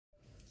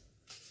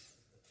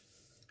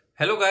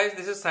Hello guys,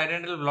 this is Side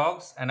Dental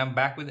Vlogs and I'm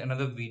back with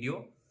another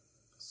video.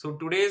 So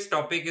today's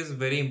topic is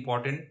very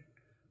important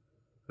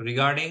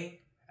regarding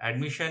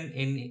admission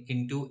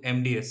into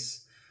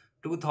MDS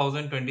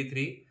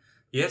 2023.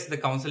 Yes, the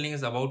counseling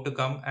is about to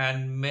come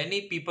and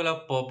many people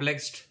are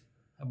perplexed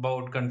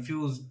about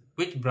confused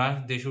which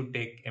branch they should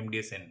take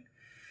MDS in.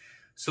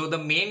 So the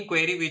main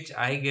query which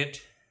I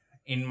get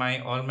in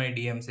all my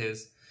DMs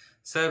is,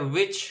 sir,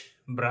 which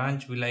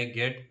branch will I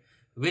get?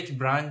 Which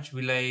branch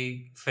will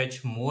I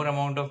fetch more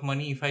amount of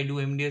money if I do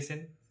MDS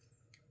in?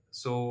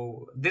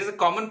 So there's a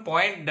common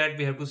point that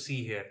we have to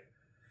see here.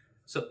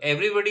 So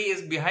everybody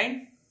is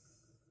behind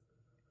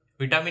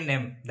vitamin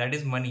M, that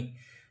is money.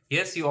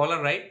 Yes, you all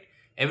are right.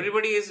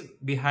 Everybody is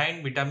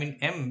behind vitamin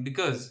M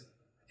because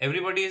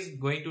everybody is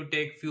going to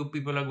take, few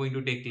people are going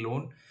to take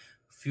loan,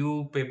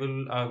 few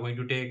people are going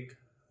to take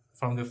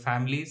from their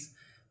families,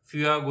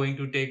 few are going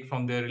to take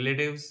from their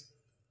relatives.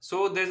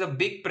 So there's a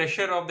big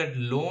pressure of that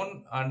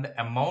loan and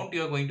the amount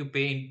you are going to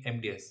pay in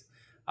MDS.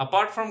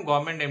 Apart from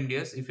government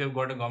MDS, if you have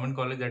got a government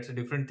college, that's a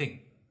different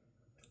thing.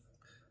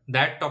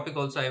 That topic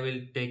also I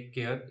will take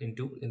care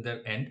into in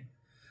the end.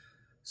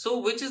 So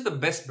which is the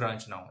best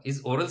branch now?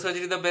 Is oral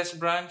surgery the best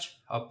branch,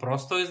 or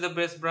prostho is the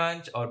best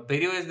branch, or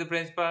perio is the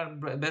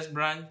best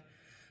branch?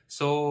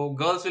 So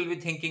girls will be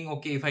thinking,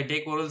 okay, if I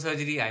take oral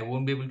surgery, I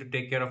won't be able to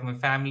take care of my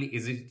family.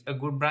 Is it a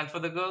good branch for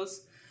the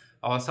girls?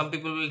 Or some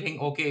people will think,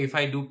 okay, if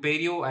I do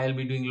perio, I'll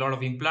be doing a lot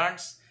of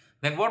implants.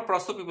 Then what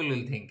prostho people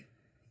will think?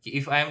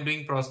 If I am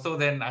doing prostho,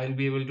 then I'll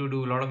be able to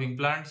do a lot of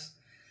implants.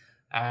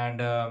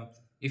 And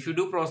if you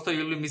do prostho,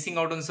 you'll be missing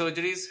out on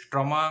surgeries,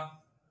 trauma.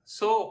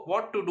 So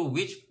what to do?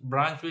 Which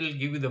branch will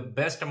give you the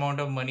best amount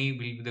of money, will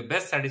be the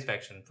best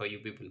satisfaction for you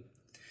people?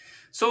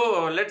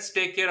 So let's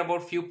take care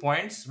about few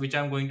points which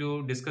I'm going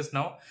to discuss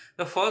now.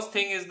 The first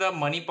thing is the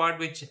money part,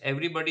 which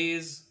everybody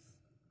is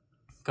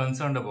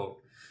concerned about.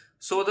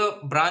 So the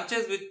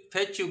branches which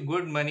fetch you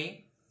good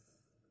money,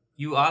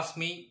 you ask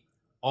me,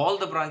 all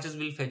the branches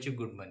will fetch you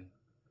good money.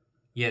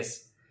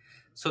 Yes.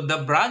 So the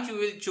branch you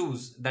will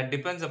choose, that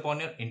depends upon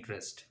your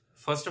interest.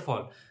 First of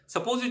all,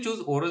 suppose you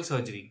choose oral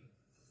surgery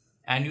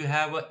and you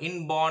have an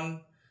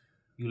inborn,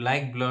 you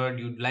like blood,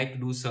 you'd like to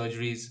do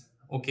surgeries.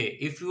 Okay,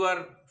 if you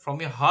are from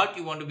your heart,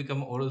 you want to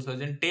become an oral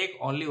surgeon, take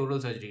only oral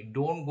surgery.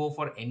 Don't go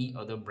for any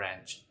other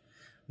branch.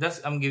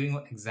 Thus, I'm giving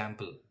an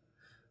example.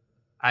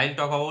 I'll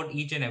talk about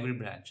each and every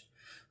branch.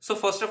 So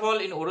first of all,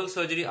 in oral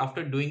surgery,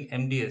 after doing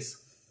MDS,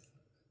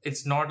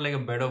 it's not like a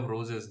bed of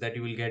roses that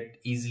you will get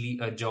easily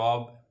a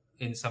job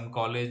in some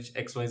college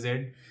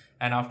XYZ.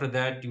 And after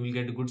that, you will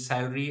get a good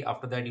salary.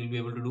 After that, you'll be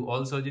able to do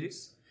all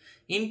surgeries.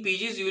 In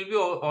PGs, you will be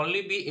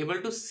only be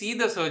able to see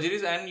the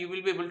surgeries and you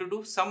will be able to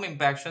do some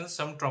impactions,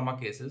 some trauma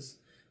cases.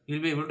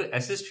 You'll be able to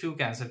assist few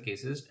cancer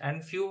cases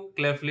and few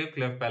cleft lip,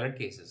 cleft palate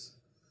cases.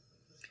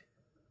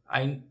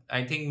 I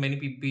think many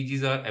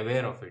PGs are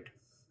aware of it.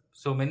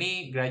 So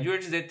many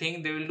graduates, they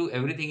think they will do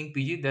everything in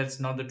PG. That's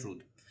not the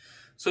truth.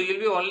 So you'll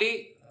be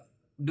only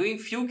doing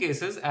few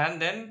cases and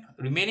then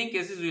remaining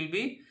cases will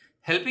be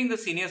helping the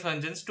senior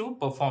surgeons to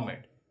perform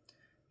it.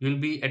 You'll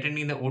be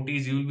attending the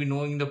OTs. You will be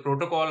knowing the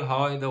protocol,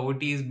 how the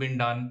OT has been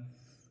done.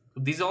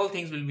 These all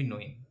things will be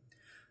knowing.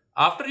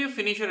 After you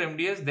finish your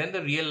MDS, then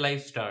the real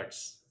life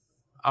starts.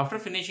 After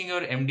finishing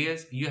your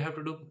MDS, you have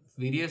to do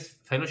various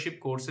fellowship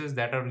courses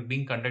that are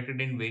being conducted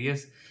in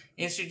various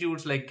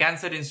institutes like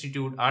Cancer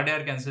Institute,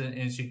 RDR Cancer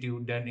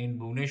Institute. Then in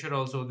Bhubaneswar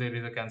also there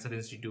is a Cancer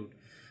Institute,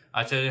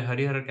 Acharya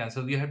Harihar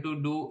Cancer. You have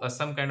to do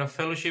some kind of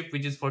fellowship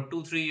which is for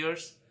 2-3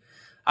 years.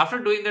 After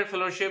doing that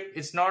fellowship,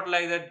 it's not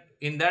like that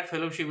in that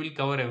fellowship will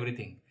cover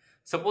everything.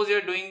 Suppose you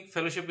are doing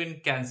fellowship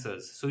in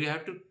cancers. So you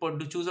have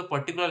to choose a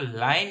particular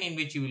line in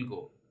which you will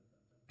go.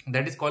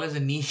 That is called as a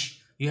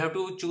niche. You have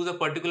to choose a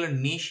particular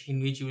niche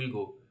in which you will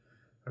go.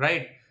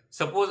 Right?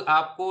 Suppose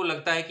आपको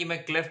लगता है कि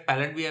मैं cleft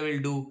palate भी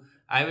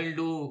I will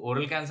do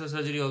oral cancer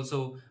surgery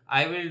also.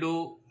 I will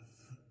do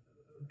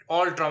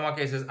all trauma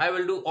cases. I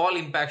will do all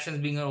impactions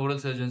being an oral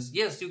surgeon.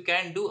 Yes, you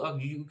can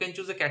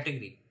choose a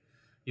category.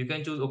 You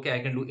can choose, okay, I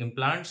can do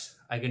implants,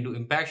 I can do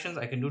impactions,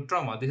 I can do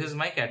trauma. This is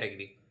my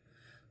category.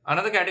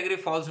 Another category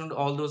falls into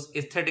all those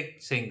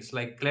aesthetic things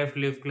like cleft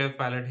lip, cleft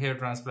palate, hair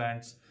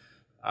transplants,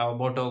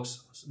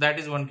 Botox. So that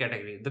is one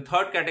category. The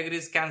third category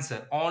is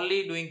cancer,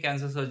 only doing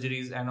cancer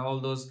surgeries and all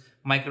those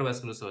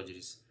microvascular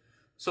surgeries.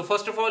 So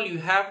first of all, you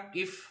have,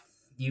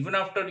 even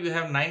after you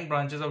have 9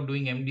 branches of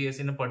doing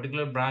MDS in a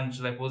particular branch,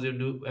 suppose you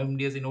do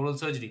MDS in oral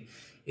surgery,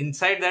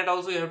 inside that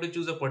also you have to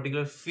choose a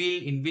particular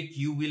field in which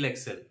you will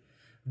excel.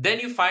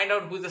 Then you find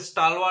out who is the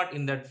stalwart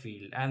in that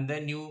field and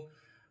then you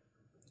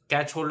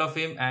catch hold of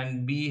him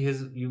and be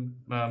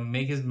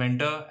make his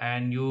mentor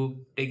and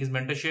you take his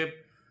mentorship,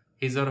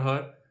 his or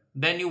her.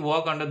 Then you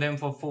work under them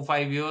for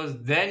 4-5 years.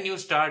 Then you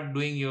start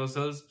doing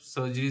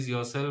surgeries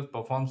yourself,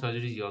 perform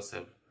surgeries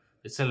yourself.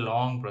 It's a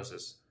long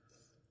process.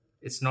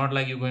 It's not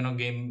like you're going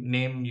to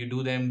you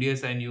do the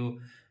MDS and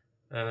you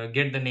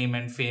get the name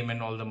and fame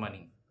and all the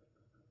money.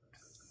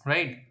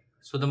 Right?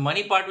 So the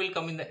money part will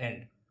come in the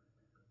end.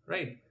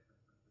 Right?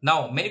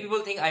 Now many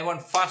people think I want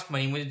fast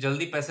money, मुझे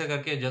जल्दी पैसे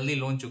करके जल्दी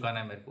loan चुकाना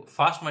है मेरे को।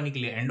 Fast money के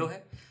लिए एंडो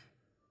है।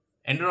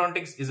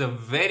 Endodontics is a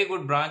very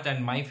good branch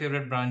and my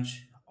favorite branch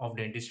of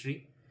dentistry.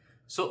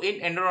 So in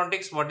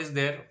endodontics, what is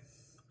there?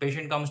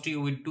 Patient comes to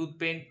you with tooth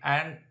pain,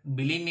 and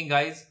believe me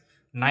guys,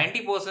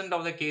 90%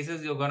 of the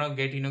cases you're gonna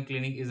get in a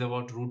clinic is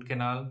about root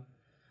canal.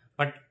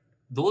 But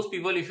those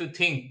people, if you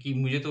think कि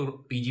मुझे तो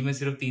PG में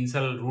सिर्फ 3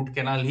 साल root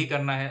canal ही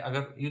करना है,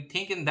 अगर you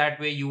think in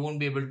that way, you won't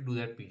be able to do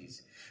that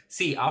PGs.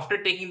 See, after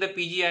taking the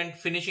PG and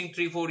finishing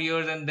 3-4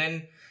 years, and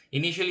then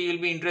initially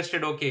you'll be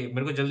interested, okay,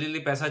 मेरे को जल्दी जल्दी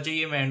पैसा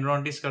चाहिए, मैं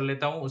एंडोडोंटिक्स कर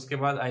लेता हूँ, उसके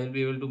बाद I will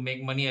be able to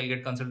make money, I'll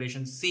get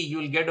consultation. See, you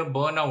will get a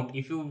burnout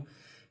if you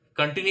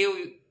continue,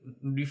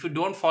 if you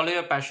don't follow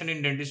your passion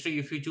in dentistry,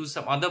 if you choose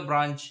some other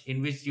branch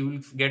in which you will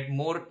get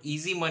more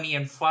easy money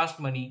and fast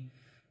money,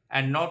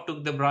 and not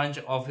took the branch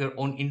of your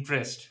own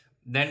interest,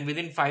 then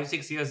within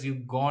 5-6 years you're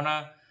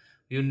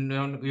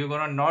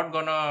not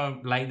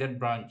gonna like that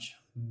branch.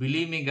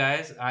 Believe me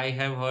guys, I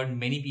have heard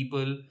many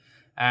people,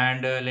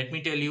 and let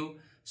me tell you,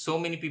 so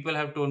many people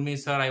have told me,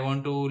 sir, I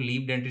want to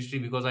leave dentistry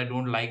because I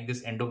don't like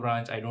this endo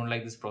branch, I don't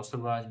like this prostho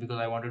branch, because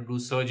I want to do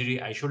surgery,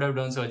 I should have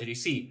done surgery.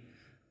 See,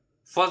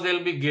 first there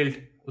will be guilt,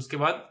 uske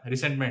baad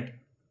resentment,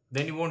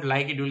 then you won't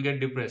like it, you will get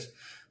depressed.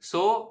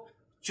 So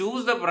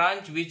choose the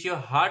branch which your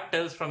heart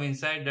tells from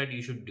inside that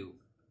you should do.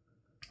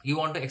 You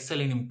want to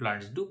excel in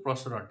implants, do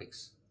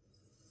prosthodontics.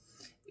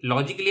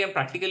 Logically and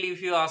practically,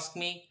 if you ask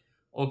me,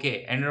 okay,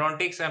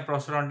 endodontics and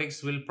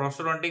prosthodontics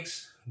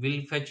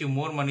will fetch you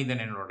more money than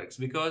endodontics,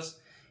 because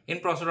in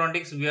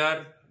prosthodontics we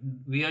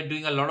are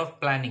doing a lot of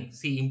planning.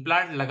 See,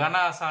 implant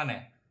lagana aasan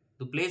hai.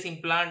 To place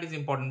implant is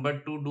important,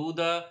 but to do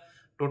the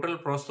total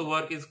prostho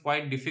work is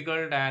quite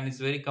difficult and it's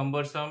very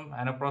cumbersome,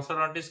 and a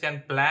prosthodontist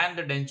can plan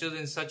the dentures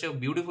in such a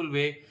beautiful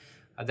way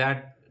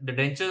that the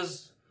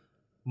dentures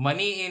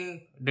money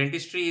in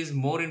dentistry is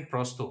more in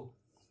prostho,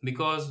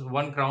 because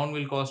one crown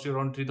will cost you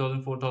around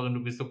 3,000-4,000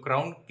 rupees. So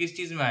crown किस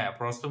चीज में आया?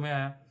 Prostho में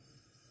आया.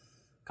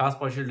 Cast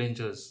partial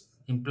dentures,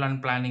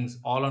 implant plannings,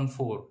 all on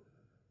 4,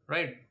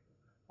 right?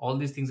 All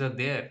these things are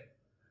there.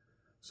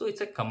 So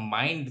it's a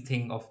combined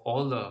thing of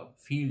all the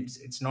fields.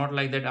 It's not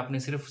like that आपने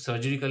सिर्फ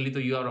surgery कर ली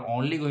तो you are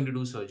only going to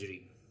do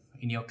surgery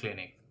in your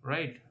clinic,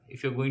 right?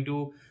 If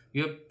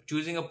you're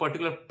choosing a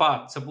particular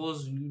path,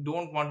 suppose you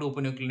don't want to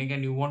open your clinic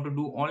and you want to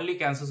do only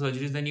cancer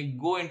surgeries, then you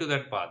go into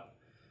that path.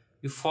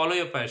 You follow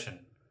your passion.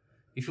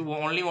 If you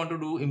only want to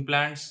do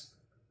implants,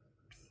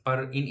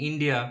 but in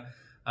India,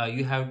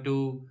 you have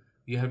to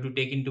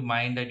take into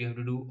mind that you have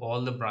to do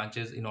all the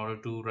branches in order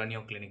to run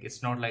your clinic.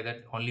 It's not like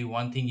that only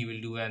one thing you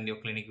will do and your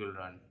clinic will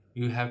run.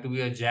 You have to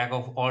be a jack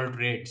of all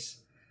trades,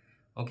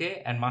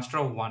 okay, and master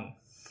of one,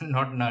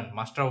 not none,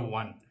 master of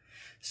one.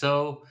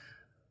 So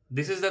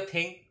this is the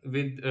thing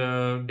with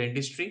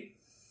dentistry.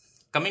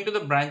 Coming to the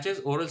branches,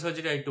 oral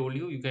surgery, I told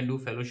you, you can do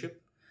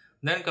fellowship.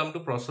 Then come to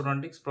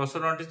prosthodontics.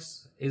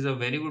 Prosthodontics is a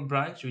very good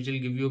branch which will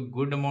give you a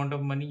good amount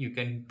of money. You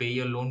can pay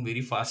your loan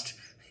very fast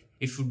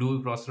if you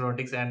do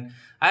prosthodontics. And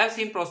I have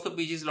seen prostho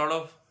PGs, a lot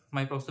of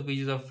my prostho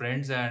PGs are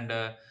friends, and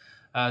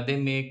they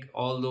make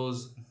all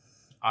those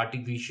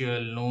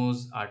artificial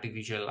nose,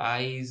 artificial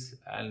eyes,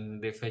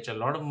 and they fetch a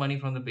lot of money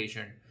from the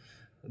patient.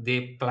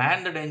 They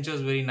plan the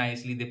dentures very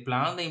nicely. They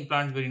plan the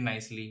implants very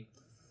nicely.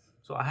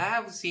 So I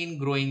have seen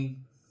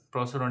growing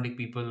prosthodontic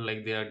people,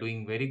 like they are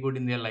doing very good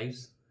in their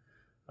lives.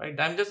 Right?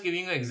 I'm just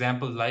giving you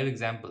examples, live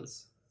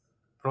examples.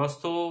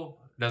 Prostho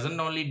doesn't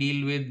only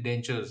deal with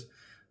dentures.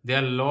 There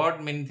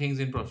are many things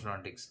in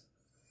prosthodontics.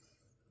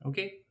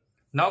 Okay.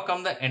 Now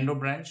come the endo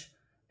branch.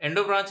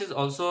 Endo branch is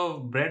also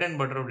bread and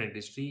butter of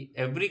dentistry.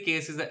 Every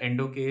case is the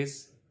endo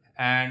case,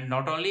 and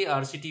not only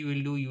RCT you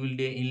will do, you will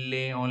do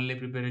inlay, onlay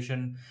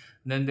preparation.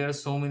 Then there are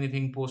so many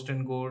things, post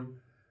and code,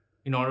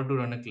 in order to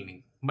run a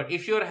clinic. But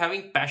if you are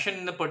having passion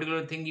in a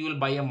particular thing, you will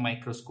buy a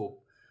microscope.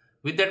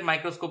 With that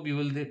microscope, you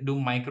will do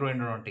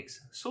microendodontics.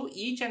 So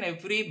each and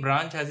every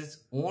branch has its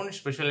own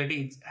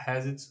specialty. It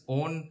has its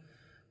own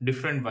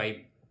different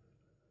vibe.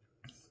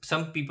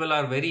 Some people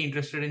are very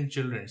interested in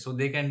children, so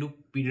they can do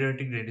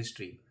pediatric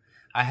dentistry.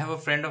 I have a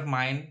friend of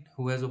mine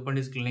who has opened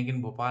his clinic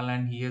in Bhopal,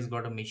 and he has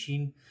got a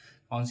machine,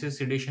 conscious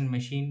sedation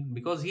machine,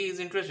 because he is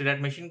interested. That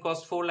machine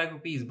costs 4 lakh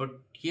rupees, but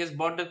he has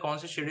bought the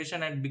conscious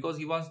sedation and because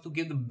he wants to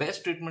give the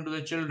best treatment to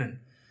the children.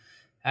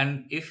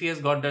 And if he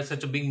has got that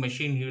such a big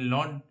machine,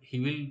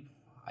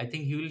 I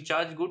think he will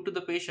charge good to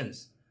the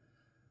patients.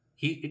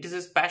 It is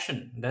his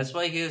passion. That's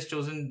why he has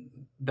chosen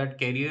that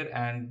career,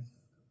 and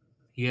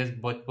he has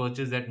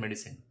purchased that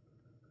medicine,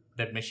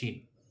 that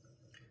machine.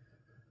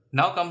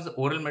 Now comes the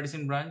oral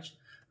medicine branch.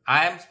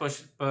 I am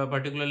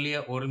particularly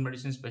an oral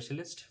medicine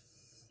specialist.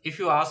 If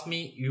you ask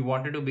me, you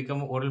wanted to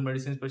become an oral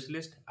medicine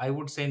specialist, I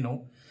would say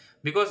no,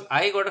 because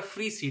I got a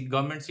free seat,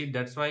 government seat.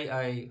 That's why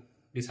I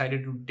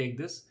decided to take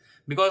this,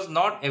 because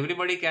not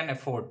everybody can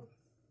afford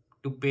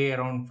to pay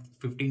around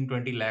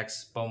 15-20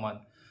 lakhs per month,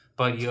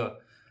 per year.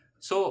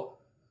 So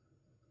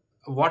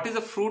what is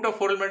the fruit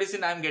of oral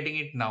medicine? I'm getting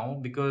it now,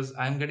 because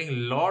I'm getting a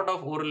lot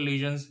of oral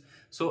lesions.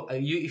 So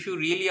if you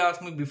really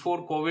ask me,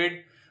 before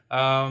COVID,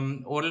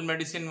 oral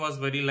medicine was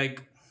very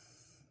like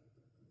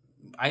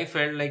I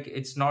felt like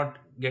it's not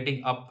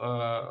getting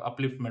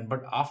upliftment.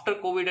 But after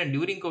COVID and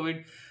during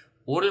COVID,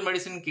 oral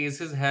medicine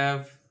cases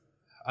have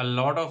a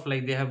lot of,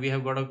 like, we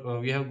have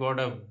got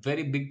a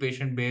very big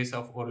patient base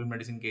of oral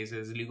medicine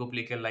cases,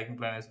 leukoplakia, lichen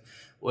planus,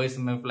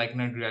 OSMF,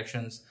 lichen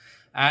reactions.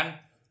 And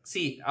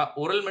see,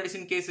 oral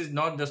medicine case is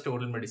not just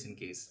oral medicine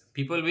case.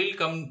 People will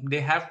come, they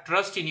have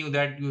trust in you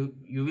that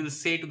you will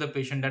say to the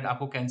patient that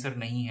aapko cancer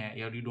nahi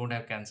hai, or you don't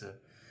have cancer.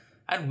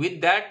 And with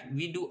that,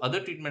 we do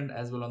other treatment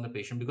as well on the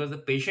patient, because the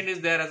patient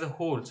is there as a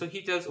whole. So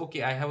he tells,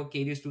 okay, I have a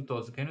caries tooth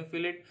also. Can you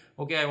fill it?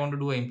 Okay, I want to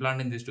do an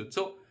implant in this tooth.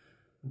 So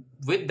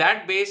with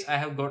that base, I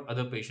have got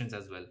other patients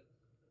as well.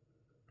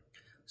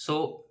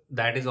 So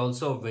that is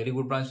also a very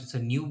good branch. It's a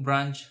new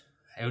branch.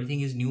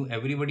 Everything is new.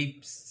 Everybody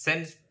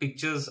sends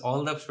pictures.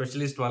 All the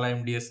specialists wala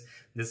MDS,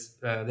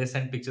 they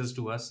send pictures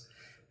to us,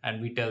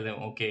 and we tell them,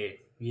 okay,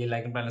 ye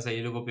lichen planus hai,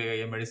 ye logo pega,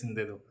 ye medicine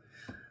de do.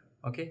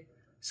 Okay.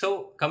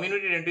 So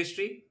community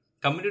dentistry.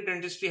 Community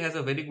dentistry has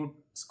a very good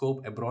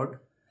scope abroad.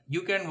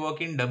 You can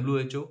work in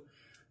WHO,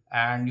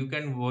 and you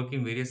can work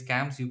in various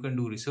camps. You can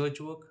do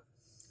research work.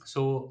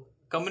 So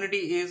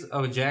community is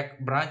a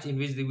branch in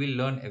which they will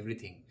learn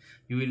everything.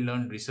 You will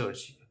learn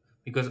research,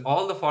 because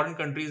all the foreign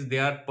countries, they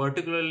are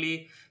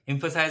particularly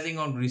emphasizing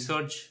on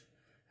research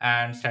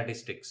and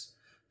statistics.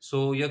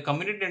 So your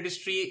community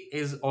dentistry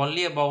is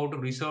only about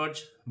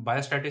research,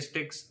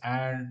 biostatistics,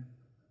 and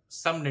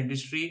some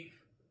dentistry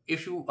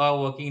if you are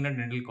working in a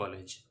dental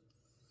college.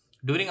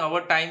 During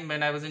our time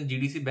when I was in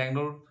GDC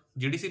Bangalore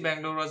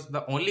was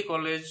the only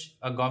college,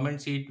 a government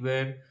seat,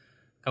 where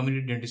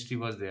community dentistry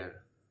was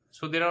there.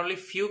 So there are only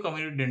few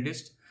community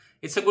dentists.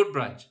 It's a good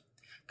branch.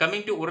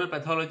 Coming to oral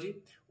pathology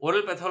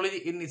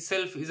in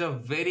itself is a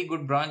very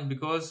good branch,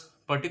 because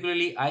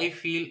particularly I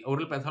feel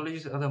oral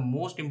pathologists are the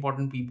most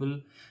important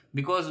people,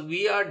 because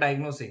we are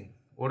diagnosing.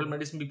 Oral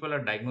medicine people are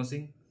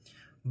diagnosing.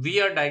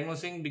 We are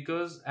diagnosing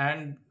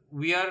and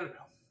we are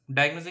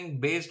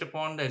diagnosing based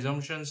upon the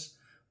assumptions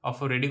of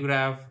a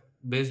radiograph,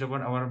 based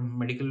upon our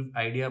medical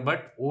idea,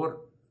 or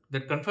the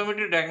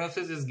confirmatory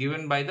diagnosis is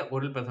given by the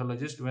oral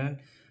pathologist when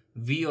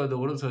we or the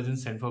oral surgeon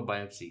send for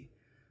biopsy.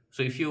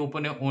 So if you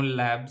open your own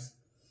labs,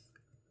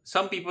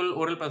 some people,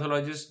 oral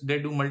pathologists, they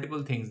do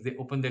multiple things. They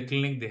open their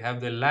clinic, they have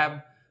their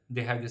lab,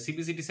 they have their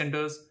CBCT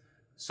centers.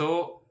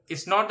 So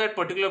it's not that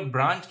particular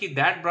branch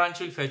that branch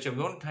will fetch up.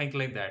 Don't think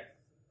like that.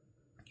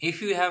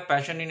 If you have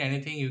passion in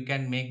anything, you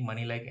can make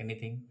money like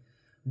anything.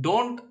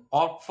 Don't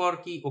opt for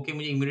okay,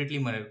 mujhe immediately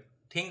money.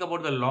 Think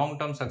about the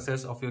long-term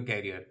success of your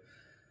career.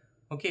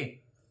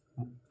 Okay.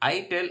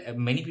 I tell,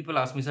 many people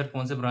ask me, sir,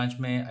 kaun se branch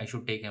mein I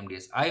should take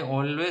MDS. I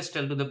always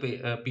tell to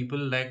the people,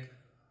 like,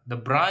 the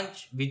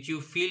branch which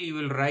you feel you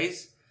will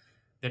rise,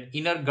 that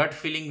inner gut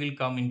feeling will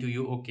come into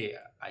you. Okay,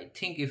 I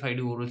think if I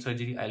do oral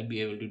surgery, I'll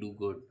be able to do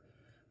good.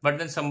 But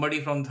then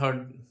somebody from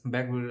third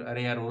back will,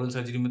 अरे यार oral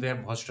surgery में तो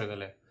यार बहुत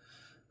struggle है.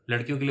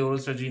 लड़कियों के लिए oral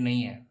surgery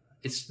नहीं है.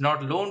 It's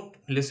not, don't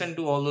listen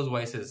to all those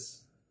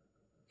voices.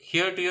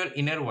 Hear to your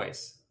inner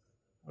voice,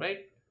 right?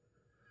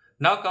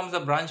 Now comes the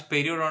branch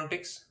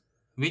periodontics,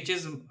 which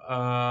is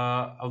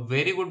a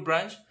very good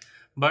branch.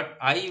 But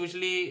I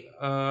usually,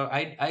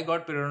 I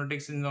got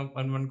periodontics in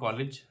one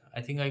college.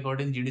 I think I got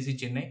in GDC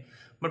Chennai.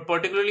 But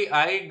particularly,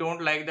 I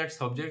don't like that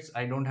subjects.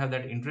 I don't have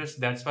that interest.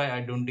 That's why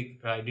I didn't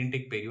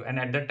take perio. And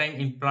at that time,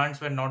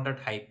 implants were not that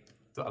hype.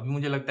 So अभी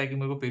मुझे लगता है कि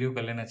मेरे को perio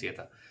कर लेना चाहिए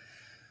था.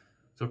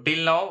 So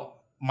till now,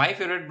 my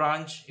favorite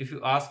branch, if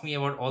you ask me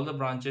about all the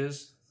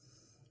branches,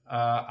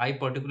 I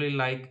particularly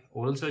like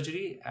oral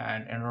surgery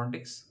and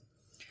endodontics.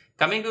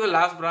 Coming to the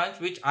last branch,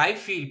 which I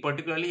feel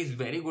particularly is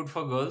very good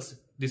for girls,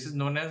 this is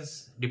known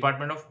as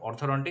Department of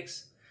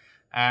Orthodontics.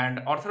 And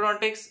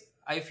orthodontics,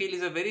 I feel,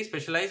 is a very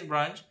specialized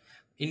branch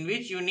in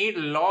which you need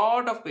a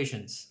lot of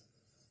patience.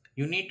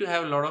 You need to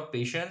have a lot of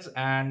patience,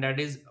 and that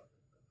is,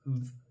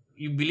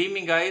 you believe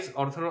me guys,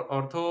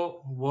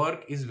 ortho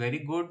work is very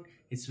good.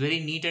 It's very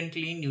neat and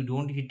clean. You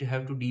don't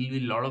have to deal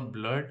with a lot of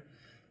blood,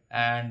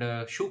 and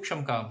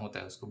shuksham kaam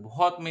hota hai usko.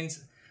 Bahut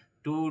means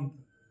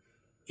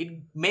it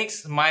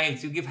makes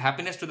smiles. You give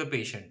happiness to the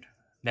patient.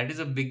 That is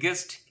the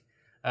biggest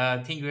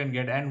thing you can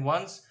get. And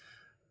once,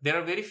 there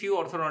are very few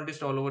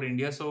orthodontists all over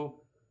India.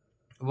 So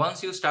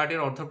once you start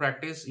your ortho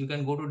practice, you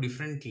can go to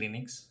different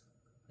clinics,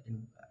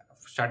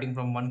 starting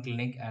from one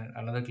clinic and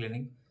another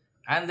clinic.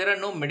 And there are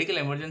no medical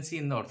emergency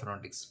in the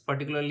orthodontics.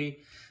 Particularly,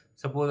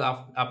 suppose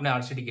आपने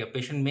RCT किया,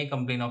 patient may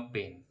complain of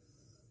pain.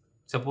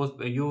 Suppose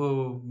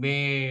you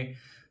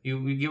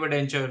give a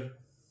denture,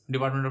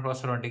 Department of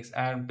Orthodontics,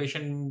 and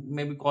patient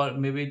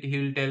maybe he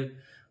will tell,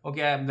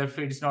 okay, the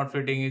fit is not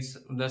fitting,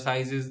 the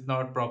size is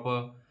not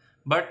proper.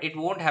 But it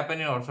won't happen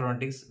in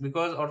orthodontics,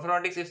 because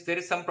orthodontics, if there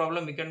is some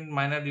problem, you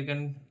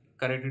can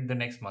correct it the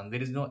next month.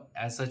 There is no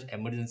as such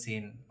emergency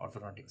in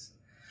orthodontics.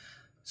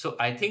 So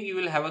I think you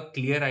will have a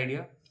clear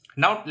idea.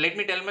 Now let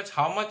me tell you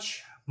how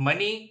much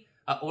money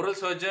an oral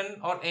surgeon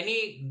or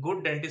any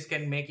good dentist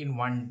can make in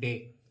one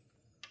day.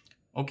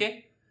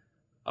 Okay.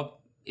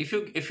 If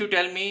you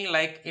tell me,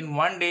 like, in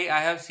one day,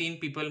 I have seen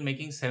people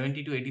making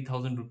 70 to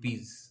 80,000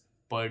 rupees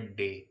per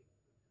day.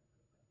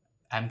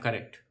 I'm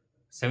correct.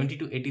 70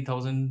 to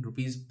 80,000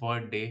 rupees per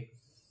day.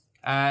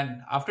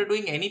 And after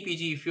doing any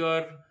PG, if you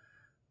are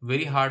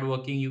very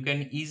hardworking, you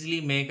can easily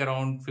make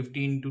around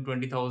 15 to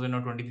 20,000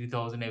 or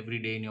 23,000 every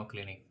day in your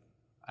clinic.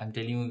 I'm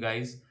telling you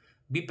guys,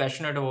 be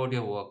passionate about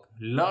your work.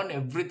 Learn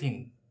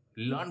everything.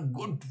 Learn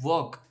good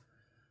work.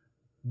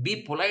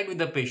 Be polite with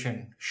the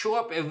patient. Show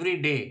up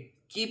every day.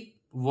 Keep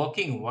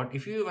working. What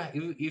if you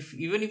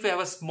even if you have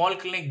a small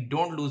clinic,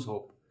 don't lose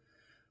hope.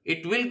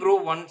 It will grow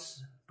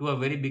once to a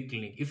very big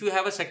clinic. If you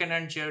have a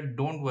second-hand chair,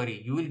 don't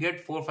worry. You will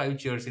get 4 or 5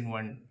 chairs in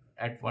one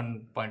at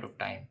one point of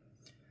time.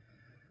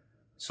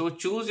 So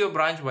choose your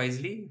branch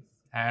wisely,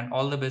 and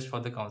all the best for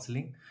the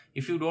counseling.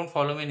 If you don't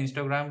follow me on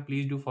Instagram,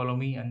 please do follow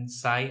me on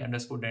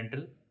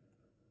Sai_dental.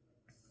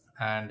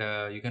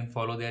 And you can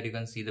follow there. You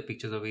can see the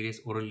pictures of various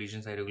oral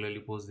lesions I regularly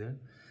post there.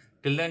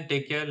 Till then,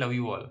 take care. Love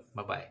you all.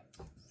 Bye-bye.